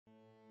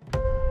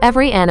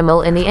Every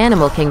animal in the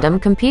animal kingdom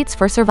competes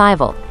for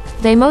survival.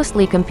 They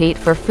mostly compete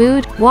for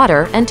food,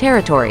 water, and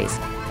territories.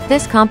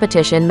 This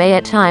competition may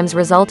at times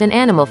result in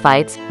animal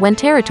fights when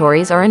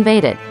territories are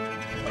invaded.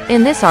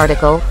 In this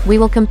article, we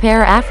will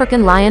compare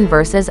African lion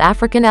versus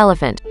African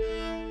elephant.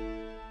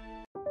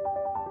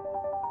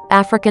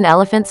 African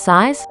elephant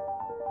size?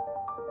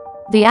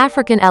 The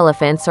African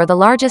elephants are the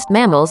largest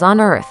mammals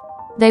on Earth.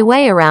 They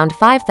weigh around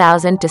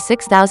 5,000 to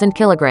 6,000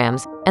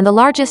 kilograms, and the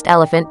largest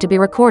elephant to be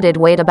recorded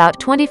weighed about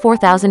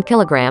 24,000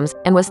 kilograms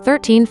and was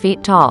 13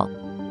 feet tall.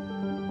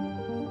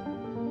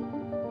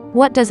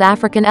 What does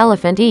African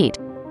elephant eat?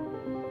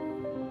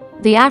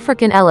 The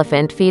African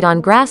elephant feed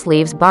on grass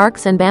leaves,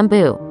 barks, and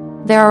bamboo.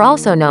 They are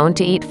also known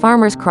to eat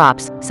farmers'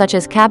 crops, such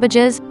as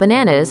cabbages,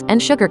 bananas,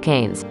 and sugar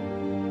canes.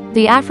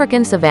 The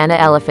African savanna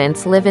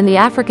elephants live in the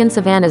African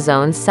savanna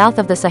zones south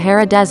of the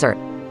Sahara Desert,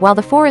 while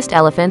the forest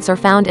elephants are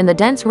found in the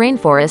dense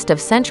rainforest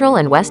of Central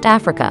and West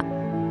Africa.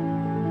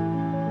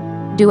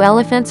 Do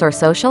elephants are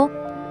social?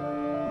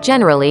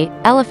 Generally,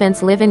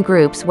 elephants live in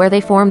groups where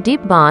they form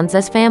deep bonds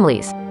as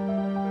families.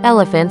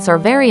 Elephants are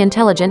very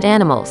intelligent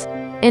animals.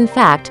 In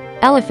fact,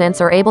 elephants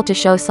are able to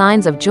show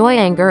signs of joy,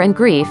 anger, and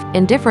grief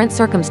in different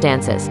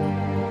circumstances.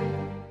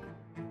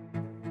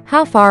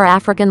 How far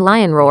African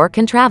lion roar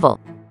can travel?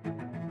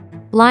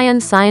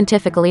 Lions,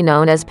 scientifically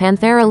known as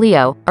Panthera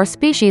leo, are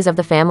species of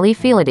the family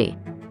Felidae.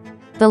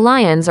 The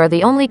lions are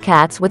the only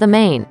cats with a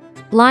mane.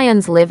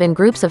 Lions live in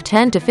groups of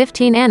 10 to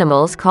 15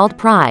 animals called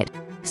pride.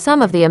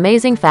 Some of the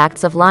amazing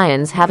facts of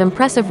lions have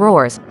impressive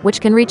roars, which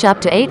can reach up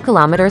to 8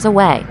 kilometers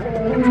away.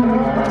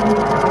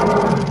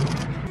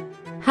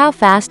 How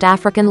fast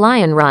African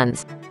lion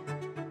runs?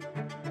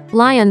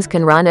 Lions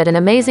can run at an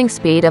amazing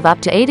speed of up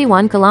to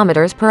 81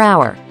 kilometers per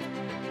hour.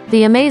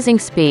 The amazing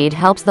speed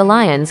helps the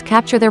lions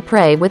capture their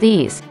prey with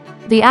ease.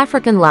 The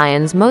African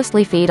lions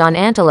mostly feed on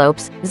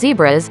antelopes,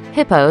 zebras,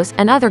 hippos,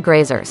 and other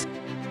grazers.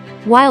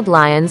 Wild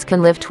lions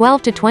can live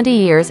 12 to 20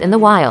 years in the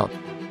wild.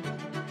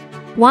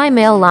 Why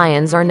male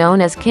lions are known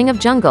as king of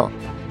jungle?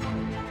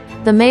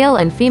 The male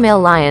and female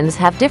lions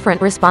have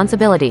different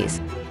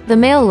responsibilities. The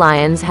male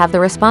lions have the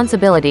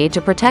responsibility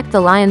to protect the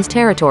lion's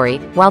territory,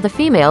 while the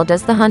female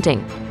does the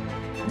hunting.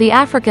 The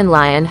African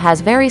lion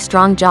has very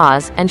strong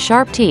jaws and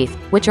sharp teeth,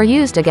 which are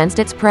used against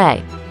its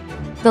prey.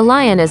 The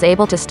lion is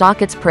able to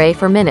stalk its prey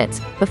for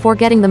minutes, before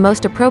getting the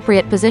most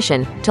appropriate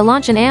position to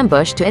launch an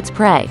ambush to its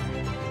prey.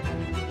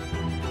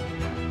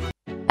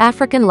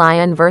 African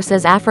lion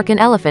versus African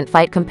elephant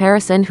fight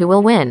comparison: who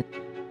will win?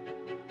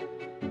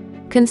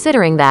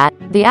 Considering that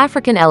the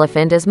African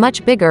elephant is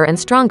much bigger and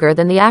stronger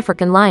than the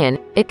African lion,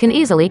 it can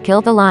easily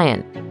kill the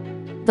lion.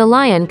 The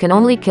lion can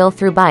only kill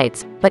through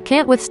bites, but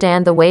can't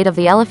withstand the weight of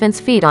the elephant's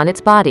feet on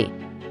its body.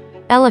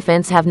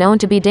 Elephants have known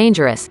to be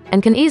dangerous,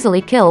 and can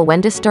easily kill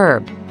when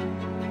disturbed.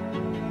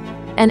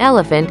 An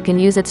elephant can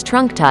use its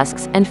trunk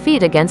tusks and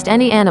feet against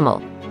any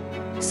animal.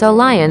 So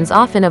lions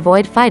often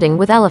avoid fighting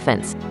with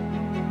elephants.